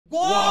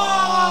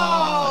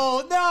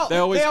Whoa! No! They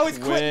always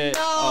quit.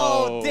 No!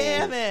 Oh.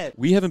 Damn it!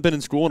 We haven't been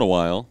in school in a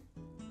while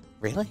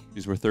Really?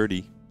 because we're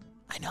 30.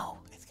 I know.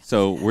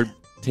 So we're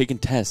taking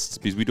tests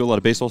because we do a lot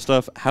of baseball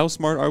stuff. How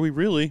smart are we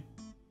really?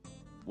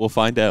 We'll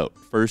find out.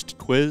 First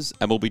quiz,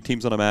 MLB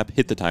teams on a map.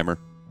 Hit the timer.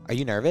 Are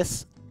you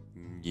nervous?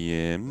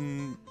 Yeah.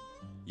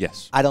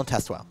 Yes. I don't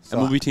test well. So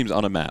MLB teams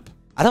on a map.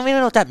 I don't even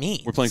know what that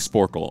means. We're playing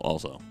Sporcle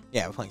also.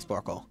 Yeah, we're playing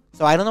Sporcle.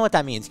 So I don't know what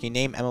that means. Can you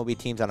name MLB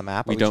teams on a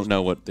map? We don't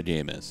know what the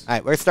game is. All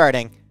right, we're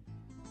starting.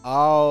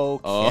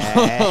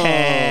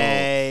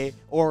 Okay. Oh.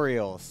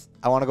 Orioles.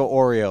 I want to go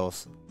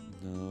Orioles.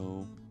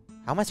 No.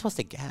 How am I supposed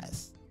to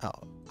guess? Oh,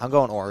 I'm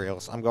going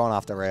Orioles. I'm going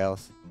off the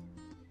rails.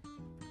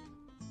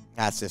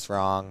 That's just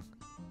wrong.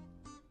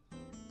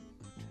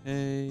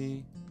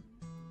 Okay.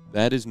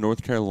 That is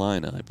North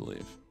Carolina, I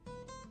believe.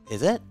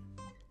 Is it?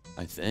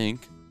 I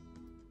think.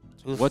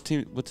 Oof. What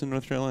team? What's in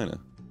North Carolina?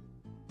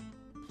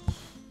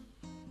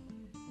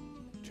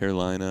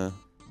 Carolina.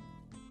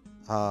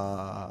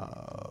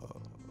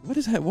 What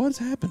is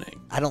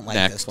happening? I don't like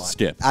Next, this one.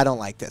 skip. I don't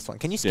like this one.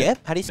 Can you skip?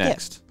 How do you skip?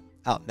 Next.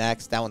 Oh,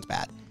 next. That one's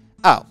bad.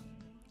 Oh,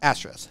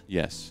 Astros.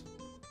 Yes.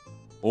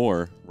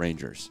 Or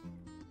Rangers.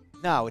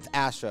 No, it's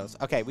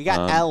Astros. Okay, we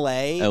got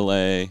L.A.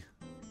 L.A.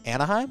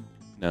 Anaheim?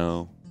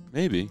 No.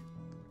 Maybe. Did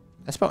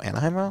I spell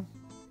Anaheim wrong?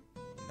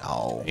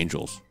 No.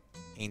 Angels.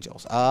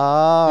 Angels.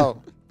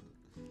 Oh.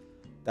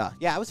 Duh.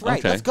 Yeah, I was right.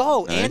 Okay. Let's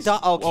go. Nice. And okay.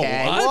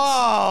 Whoa, what?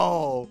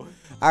 Whoa.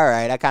 All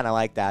right. I kind of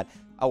like that.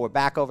 Oh, we're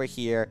back over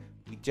here.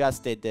 We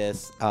just did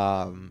this.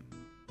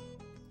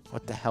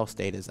 What the hell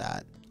state is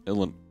that?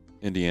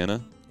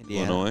 Indiana.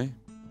 Illinois.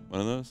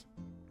 One of those.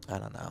 I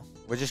don't know.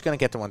 We're just going to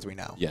get the ones we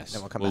know. Yes.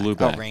 Then we'll come We'll back. loop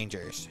back. Oh,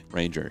 Rangers.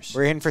 Rangers.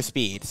 We're in for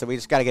speed, so we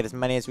just got to get as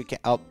many as we can.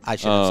 Oh, I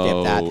should have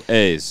skipped that. Oh,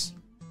 A's.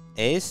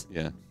 A's?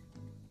 Yeah.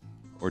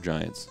 Or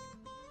Giants.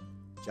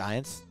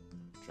 Giants?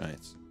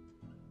 Giants.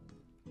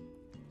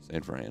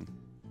 San Fran.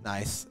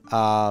 Nice.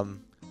 What?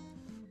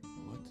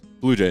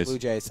 Blue Jays. Blue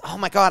Jays. Oh,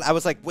 my God. I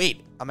was like,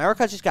 wait.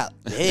 America just got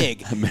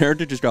big.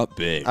 America just got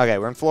big. Okay,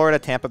 we're in Florida,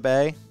 Tampa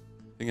Bay. I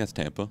think that's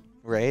Tampa.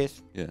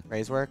 Rays? Yeah.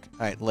 Rays work? All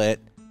right, lit.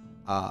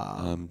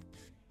 Connecticut?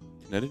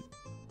 What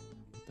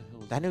the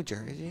hell is That New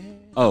Jersey?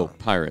 Oh,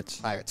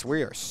 Pirates. Pirates.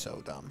 We are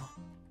so dumb. All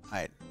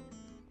right.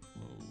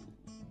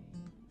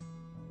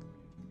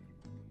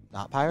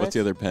 Not Pirates? What's the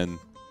other pen?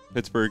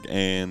 Pittsburgh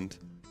and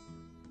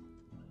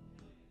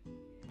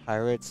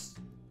Pirates.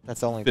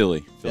 That's the only.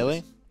 Philly.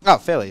 Philly? Oh,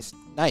 Phillies.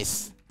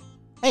 Nice.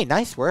 Hey,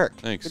 nice work.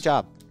 Thanks. Good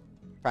job.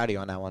 Proud of you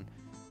on that one.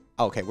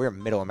 Okay, we're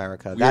in Middle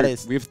America.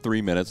 We have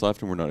 3 minutes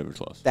left, and we're not even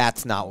close.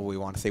 That's not what we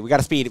want to see. We got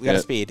to speed. We got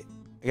to speed.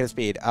 We got to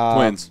speed.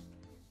 Twins.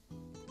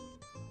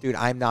 Dude,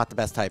 I'm not the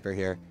best typer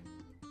here.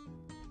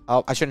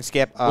 Oh, I shouldn't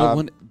skip.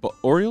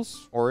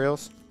 Orioles?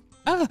 Orioles.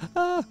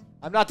 I'm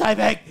not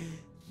typing.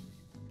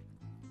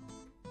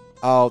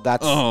 Oh,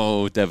 that's.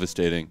 Oh,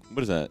 devastating.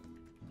 What is that?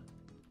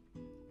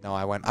 No,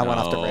 I went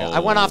off the rails. I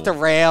went off the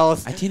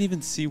rails. I can't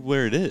even see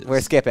where it is.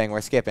 We're skipping. We're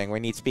skipping. We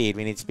need speed.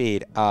 We need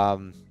speed.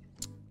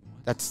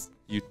 That's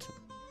what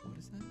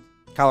is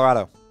that?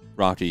 Colorado.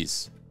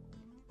 Rockies.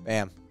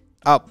 Bam.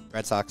 Oh,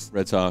 Red Sox.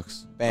 Red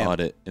Sox. Bam. Got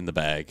it in the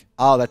bag.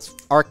 Oh, that's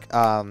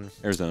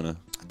Arizona.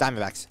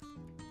 Diamondbacks.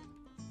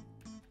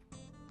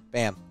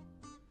 Bam.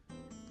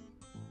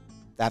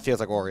 That feels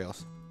like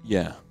Orioles.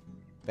 Yeah.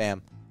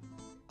 Bam.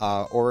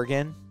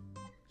 Oregon.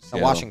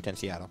 Seattle. Washington,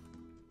 Seattle.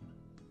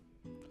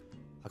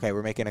 Okay,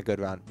 we're making a good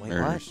run. Wait,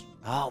 Mariners.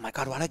 what? Oh, my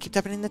God. Why do I keep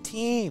typing in the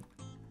team?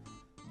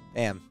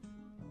 Bam.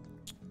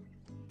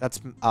 That's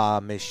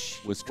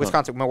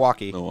Wisconsin.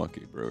 Milwaukee.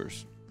 Milwaukee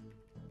Brewers.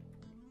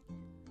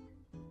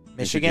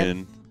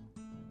 Michigan.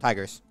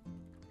 Tigers.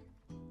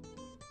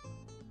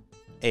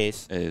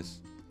 A's. A's.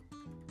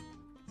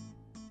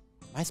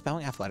 Am I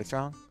spelling athletics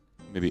wrong?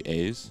 Maybe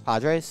A's.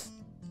 Padres.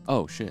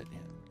 Oh shit.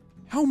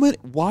 How many?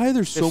 Why are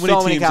there so many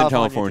teams in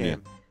California?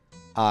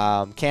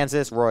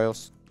 Kansas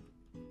Royals.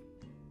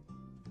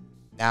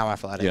 Now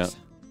athletics.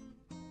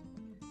 Yeah.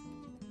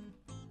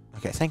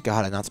 Okay, thank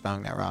God I'm not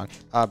spelling that wrong.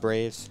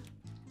 Braves.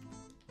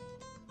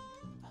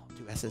 Oh,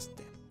 two S's.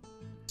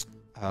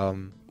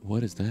 Damn.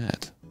 What is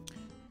that?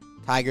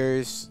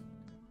 Tigers.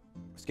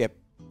 Skip.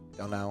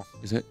 Don't know.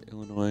 Is that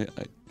Illinois?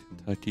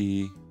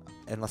 Kentucky?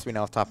 Unless we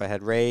know off the top of my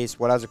head. Rays.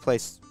 What other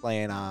place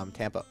playing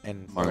Tampa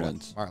and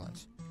Marlins?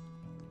 Marlins.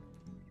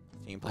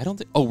 Team I don't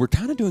think. Oh, we're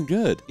kind of doing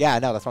good. Yeah, I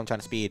know. That's what I'm trying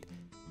to speed.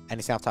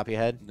 Anything off the top of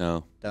your head?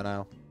 No. Don't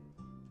know.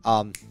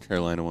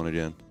 Carolina won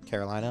again.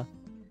 Carolina?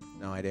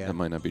 No idea. That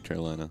might not be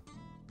Carolina.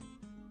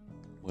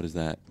 What is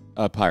that?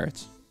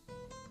 Pirates.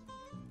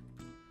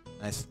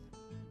 Nice.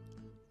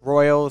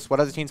 Royals. What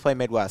other teams play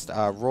Midwest?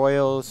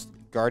 Royals.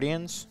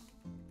 Guardians?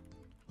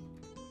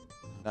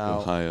 No.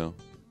 Ohio.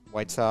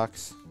 White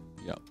Sox.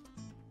 Yep.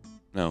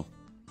 No.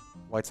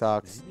 White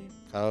Sox.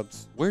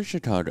 Cubs. Where's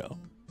Chicago?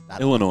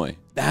 Illinois.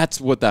 That's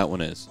what that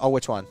one is. Oh,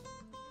 which one?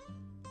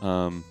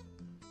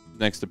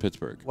 Next to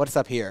Pittsburgh. What's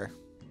up here?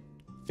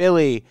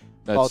 Philly.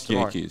 That's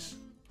Baltimore. Yankees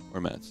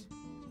or Mets.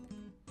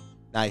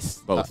 Nice.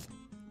 Both.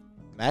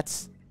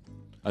 Mets?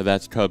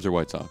 That's Cubs or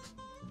White Sox.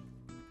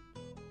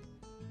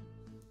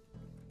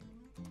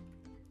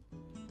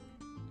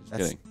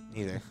 That's kidding.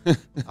 neither.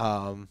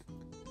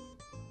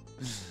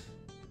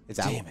 Is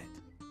that Damn it.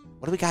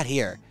 What do we got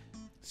here?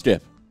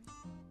 Skip.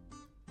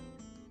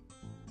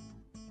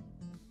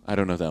 I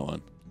don't know that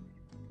one.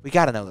 We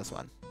got to know this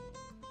one.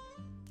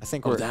 I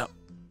think we're... that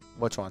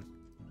Which one?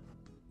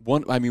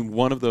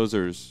 one of those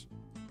is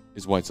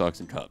White Sox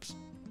and Cubs.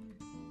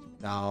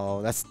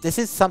 No, this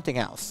is something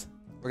else.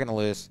 We're going to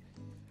lose.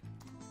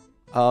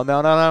 Oh,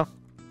 no. No,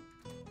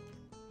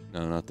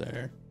 not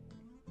there.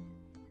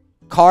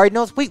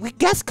 Cardinals. Wait, we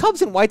guessed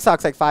Cubs and White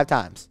Sox like 5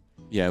 times.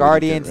 Yeah.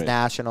 Guardians, right.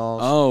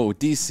 Nationals. Oh,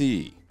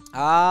 DC.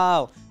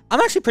 Oh. I'm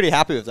actually pretty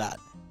happy with that.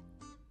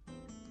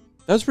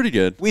 That was pretty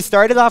good. We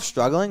started off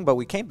struggling, but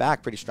we came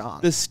back pretty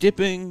strong. The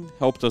skipping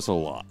helped us a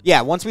lot.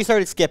 Yeah, once we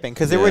started skipping,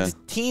 because there were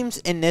teams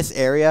in this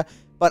area,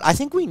 but I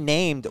think we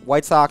named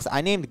White Sox.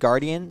 I named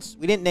Guardians.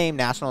 We didn't name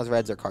Nationals,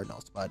 Reds, or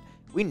Cardinals, but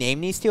we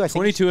named these two. I think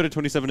 22 out of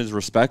 27 is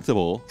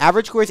respectable.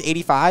 average score is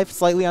 85,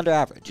 slightly under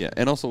average. Yeah,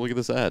 and also look at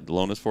this ad.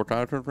 Loan is for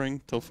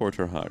ring till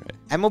Fortra Hare.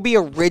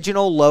 MLB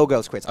original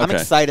logos quiz. I'm Okay.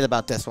 excited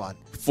about this one.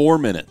 4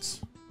 minutes.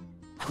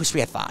 I wish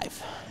we had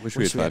 5. Wish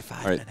we had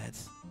 5. All right.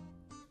 minutes.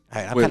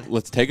 All right, Wait,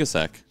 let's take a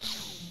sec.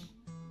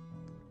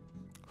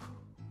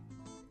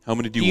 How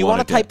many do do you want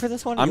want to type for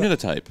this one? I'm going to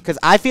type. Because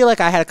I feel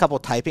like I had a couple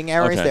typing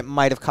errors Okay. that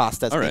might have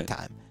cost us All big right.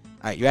 time.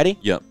 All right, you ready?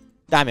 Yep.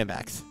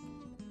 Diamondbacks.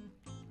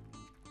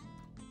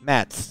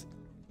 Mets.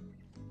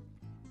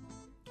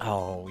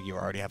 Oh, you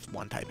already have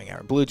one typing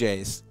error. Blue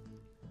Jays.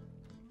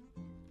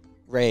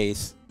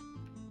 Rays.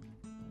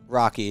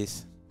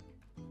 Rockies.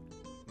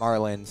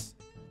 Marlins.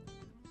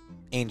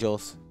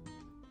 Angels.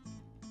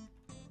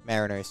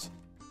 Mariners.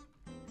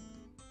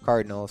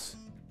 Cardinals.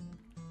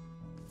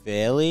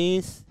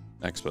 Phillies.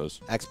 Expos.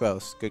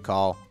 Expos. Good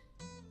call.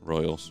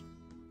 Royals.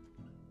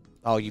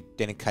 Oh, you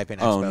didn't type in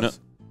Expos. Oh, no.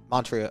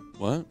 Montreal.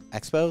 What?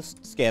 Expos?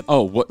 Skip.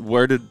 Oh,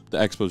 where did the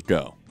Expos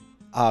go?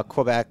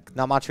 Quebec.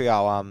 Not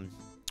Montreal.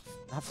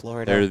 Not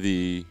Florida. They're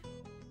the...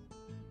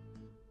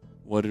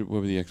 What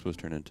were the Expos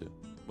turn into?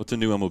 What's a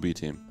new MLB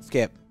team?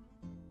 Skip.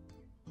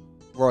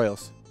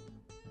 Royals.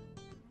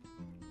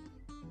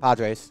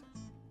 Padres.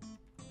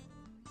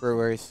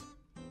 Brewers.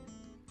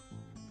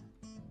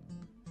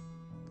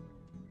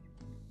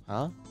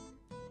 Huh?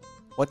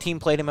 What team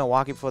played in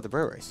Milwaukee before the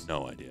Brewers?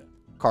 No idea.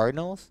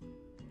 Cardinals?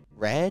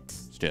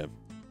 Reds? Skip.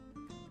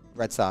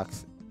 Red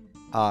Sox.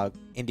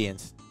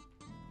 Indians.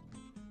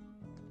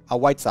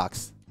 White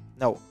Sox.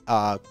 No,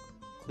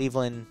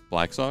 Cleveland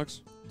Black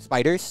Sox?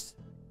 Spiders.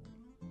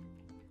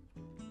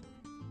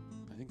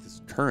 I think this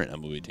is current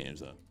MLB teams,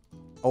 though.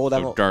 Old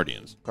So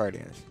Guardians.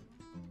 Guardians.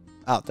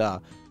 Oh, duh.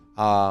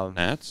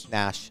 Nats?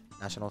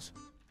 Nationals.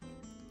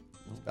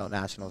 Spelled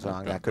Nationals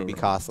wrong. Okay, That could be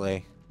right.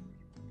 costly.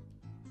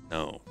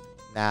 No.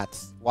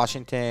 Nats.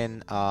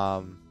 Washington.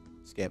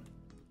 Skip.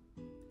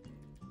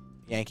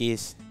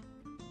 Yankees.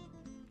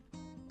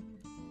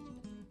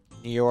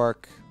 New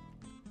York.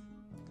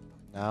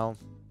 No.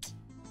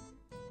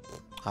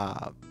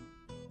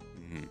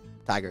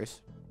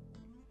 Tigers.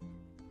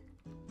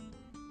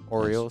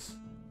 Orioles.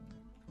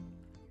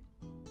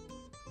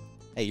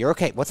 Hey, you're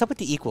okay. What's up with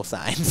the equal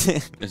signs?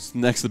 It's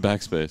next to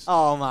backspace.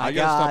 Oh my I gotta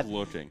god. stop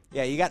looking.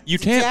 Yeah, you got. You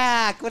can't-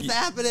 Jack, what's you-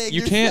 happening? You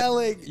You're can't.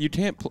 selling. You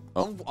can't.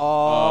 Oh.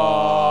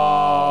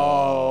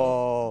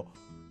 Oh.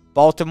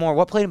 Baltimore.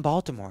 What played in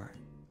Baltimore?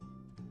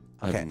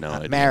 I have no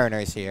idea.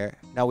 Mariners here.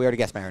 No, we already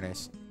guessed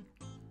Mariners.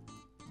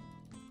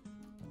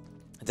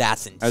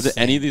 That's insane. Are there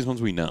any of these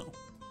ones we know?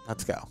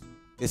 Let's go.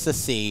 This is a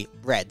C.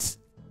 Reds.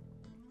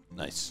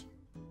 Nice.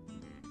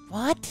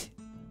 What?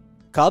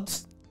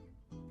 Cubs?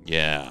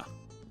 Yeah.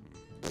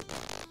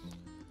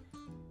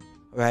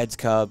 Reds,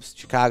 Cubs,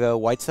 Chicago,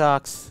 White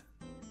Sox.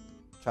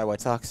 Try White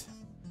Sox.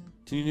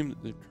 Can you name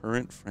the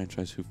current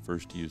franchise who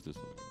first used this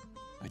logo?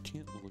 I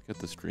can't look at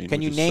the screen.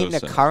 Can you which is name so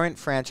the sad. current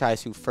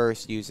franchise who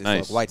first used this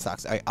Nice. logo? White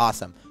Sox. All right,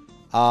 awesome.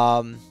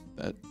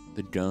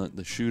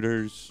 The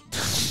shooters,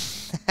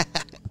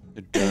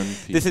 the gun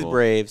people. This is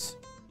Braves.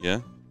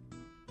 Yeah.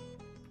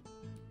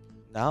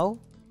 No?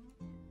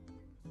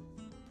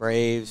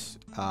 Braves.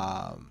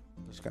 I'm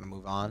just going to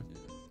move on.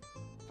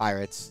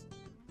 Pirates.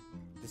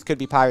 This could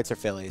be Pirates or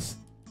Phillies.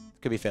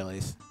 Could be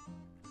Phillies.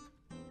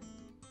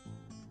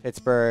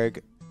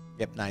 Pittsburgh.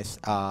 Yep, nice.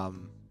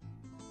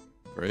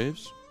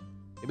 Braves.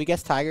 Did we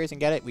guess Tigers and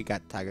get it? We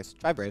got Tigers.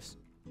 Try Braves.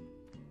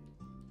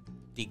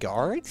 The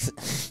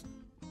Guards?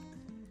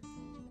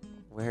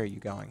 Where are you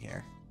going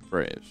here?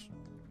 Braves.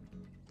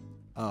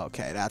 Oh,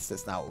 okay, that's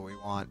just not what we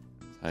want.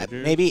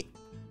 Tigers. Maybe.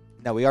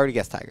 No, we already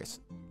guessed Tigers.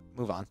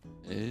 Move on.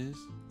 Is.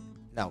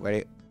 No,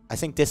 ready? I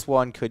think this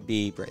one could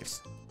be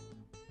Braves.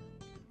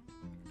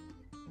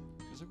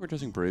 Feels like we're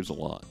guessing Braves a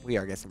lot. We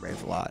are guessing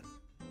Braves a lot.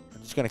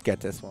 I'm just gonna get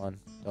this one.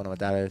 Don't know what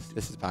that is.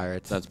 This is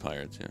Pirates. That's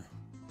Pirates. Yeah.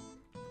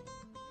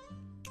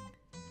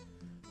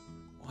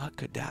 What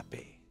could that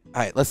be?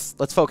 All right, let's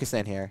focus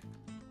in here.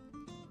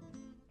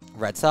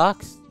 Red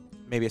Sox?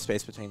 Maybe a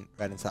space between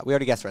Red and Sox. We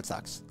already guessed Red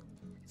Sox.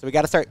 So we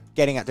got to start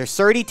getting out. There's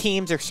 30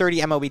 teams or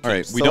 30 MLB teams. All right.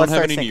 We So don't let's have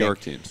start any New thinking. York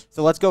teams.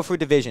 So let's go through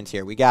divisions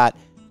here. We got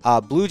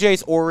Blue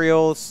Jays,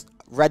 Orioles,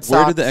 Red Sox.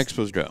 Where did the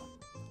Expos go?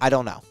 I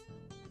don't know.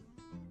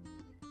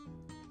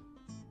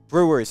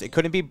 Brewers. It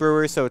couldn't be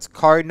Brewers, so it's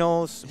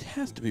Cardinals. It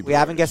has to be. We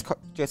haven't guessed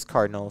just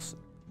Cardinals.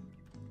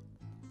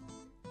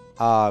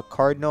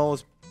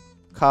 Cardinals,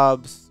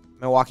 Cubs,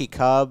 Milwaukee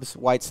Cubs,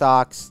 White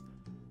Sox.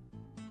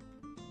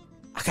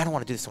 I kind of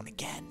want to do this one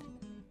again.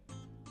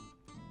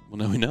 Well,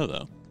 now we know,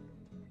 though.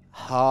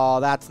 Oh,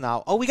 that's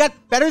not. Oh, we got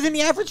better than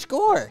the average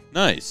score.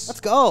 Nice.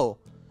 Let's go.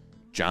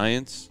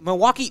 Giants.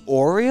 Milwaukee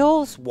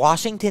Orioles,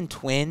 Washington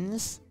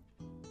Twins.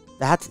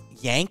 That's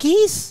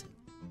Yankees?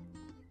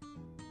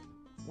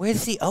 Where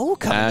does the O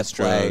come into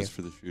play? Astros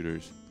for the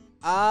shooters.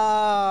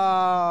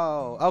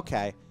 Oh,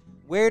 okay.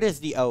 Where does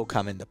the O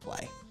come into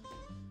play?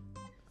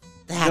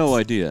 No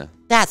idea.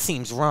 That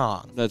seems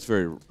wrong. That's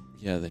very...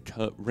 Yeah,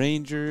 the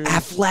Rangers.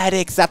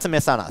 Athletics. That's a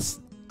miss on us.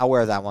 I'll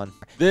wear that one.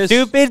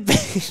 Stupid.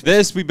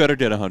 This we better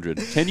get 100.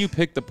 Can you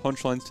pick the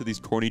punchlines to these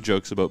corny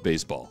jokes about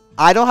baseball?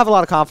 I don't have a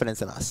lot of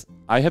confidence in us.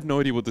 I have no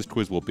idea what this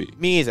quiz will be.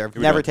 Me either.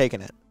 Never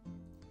taken it.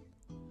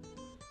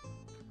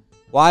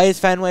 Why is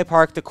Fenway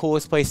Park the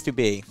coolest place to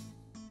be?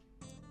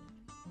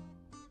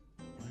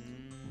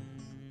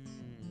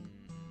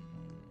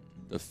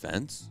 The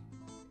fence?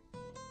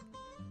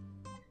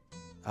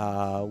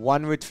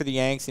 One root's for the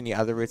Yanks and the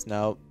other root's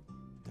no.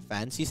 The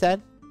fence, you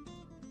said?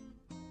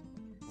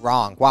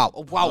 Wrong. Wow.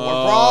 Wow, we're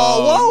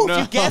wrong. Whoa, no. If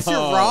you guess you're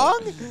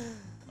wrong?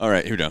 All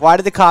right, here we go. Why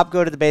did the cop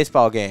go to the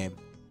baseball game?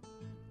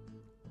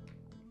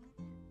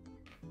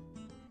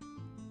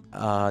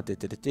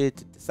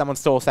 Someone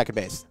stole second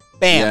base.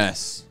 Bam.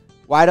 Yes.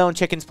 Why don't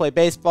chickens play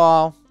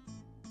baseball?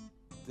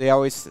 They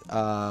always,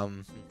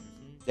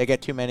 they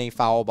get too many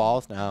foul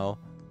balls? No.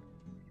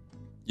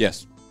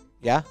 Yes.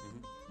 Yeah?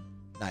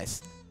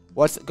 Nice.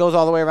 What goes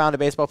all the way around a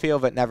baseball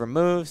field but never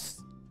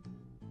moves?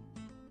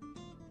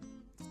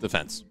 The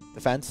fence.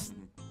 The fence?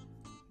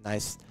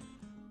 Nice.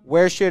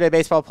 Why should a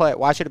baseball player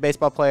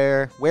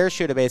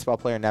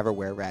never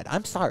wear red?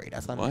 I'm sorry,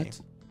 that's not me.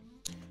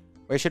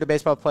 Where should a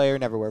baseball player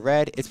never wear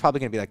red? It's probably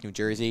going to be like New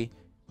Jersey.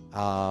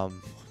 I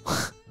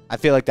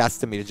feel like that's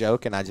to me the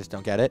joke, and I just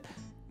don't get it.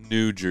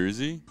 New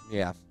Jersey?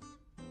 Yeah.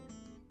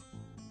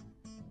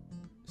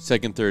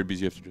 Second, third,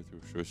 because you have to do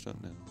through shortstop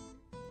now.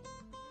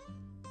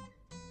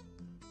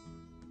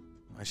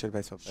 Why should a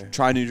baseball player?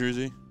 Try New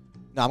Jersey?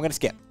 No, I'm going to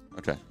skip.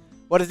 Okay.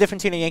 What is the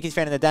difference between a Yankees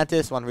fan and a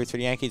dentist? One roots for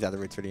the Yankees, other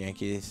roots for the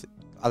Yankees.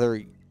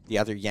 The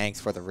other Yanks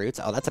for the roots.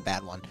 Oh, that's a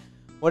bad one.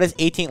 What has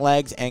 18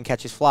 legs and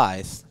catches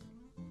flies?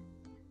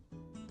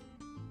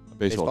 A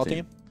baseball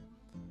team.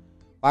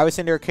 Why was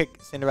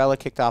Cinderella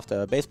kicked off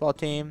the baseball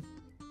team?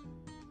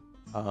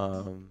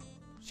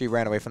 She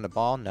ran away from the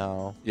ball?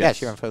 No. Yes. Yeah,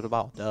 she ran from the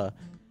ball. Duh.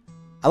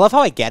 I love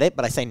how I get it,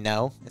 but I say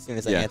no as soon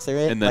as I answer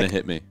it. And then it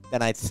hit me.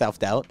 Then I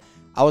self-doubt.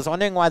 I was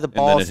wondering why the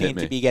ball seemed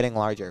to be getting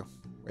larger.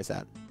 Where's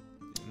that?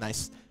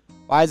 Nice.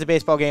 Why is a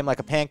baseball game like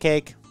a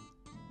pancake?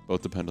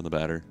 Both depend on the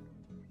batter.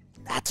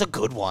 That's a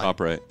good one. Top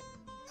right.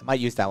 I might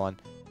use that one.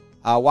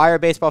 Why are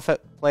baseball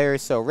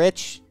players so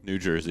rich? New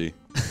Jersey.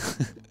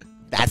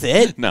 That's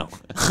it? No.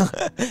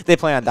 They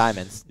play on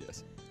diamonds.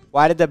 Yes.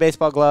 What did the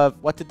baseball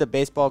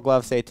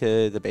glove say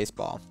to the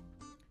baseball?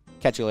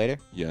 Catch you later?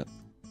 Yeah.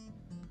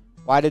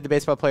 Why did the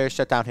baseball player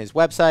shut down his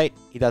website?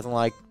 He doesn't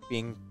like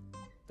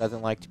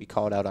to be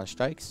called out on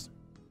strikes.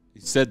 He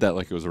said that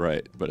like it was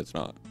right, but it's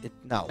not.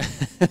 No.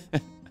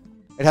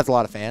 It has a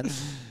lot of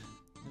fans.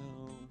 No.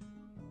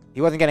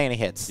 He wasn't getting any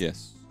hits.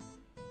 Yes.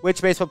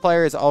 Which baseball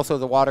player is also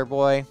the water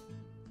boy?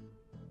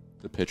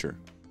 The pitcher.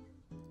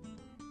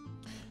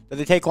 Does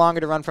it take longer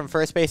to run from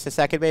first base to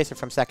second base or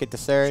from second to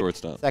third?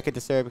 Shortstop. Second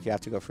to third, but you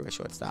have to go through a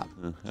shortstop.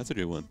 That's a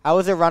good one. How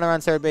is a runner on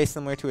third base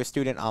similar to a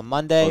student on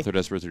Monday? Both are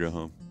desperate to go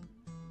home.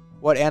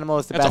 What animal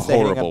is the best at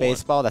hitting a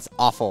baseball? That's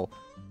awful.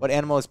 What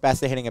animal is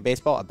best at hitting a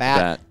baseball? A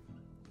bat.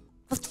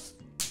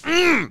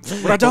 We're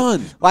not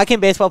done. Why can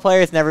baseball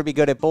players never be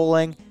good at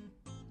bowling?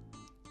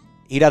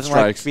 He doesn't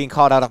like being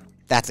called out on.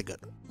 That's a good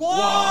one.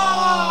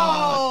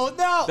 Whoa!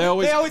 No! They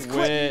always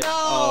quit. No!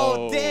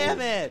 Oh.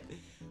 Damn it!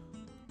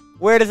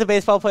 Where does a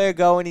baseball player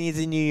go when he needs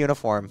a new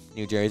uniform?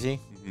 New Jersey.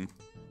 Mm-hmm.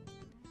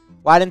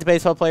 Why didn't the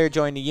baseball player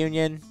join the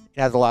union?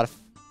 He has a lot of.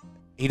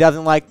 He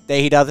doesn't like to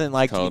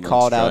be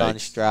called out on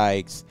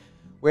strikes.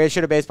 Where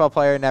should a baseball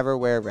player never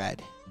wear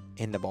red?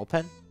 In the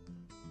bullpen?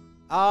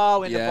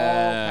 Oh, in the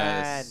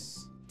bullpen.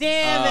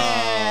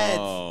 Damn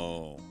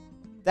it!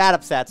 That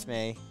upsets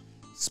me.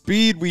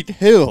 Speed we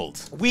killed.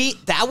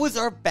 That was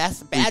our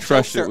best. Bad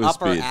jokes are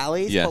up our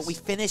alleys, but we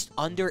finished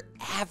under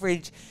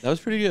average. That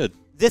was pretty good.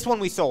 This one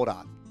we sold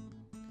on.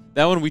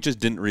 That one we just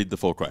didn't read the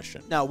full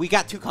question. No, we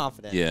got too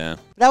confident. Yeah.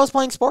 But I was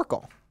playing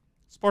Sporcle.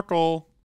 Sporcle.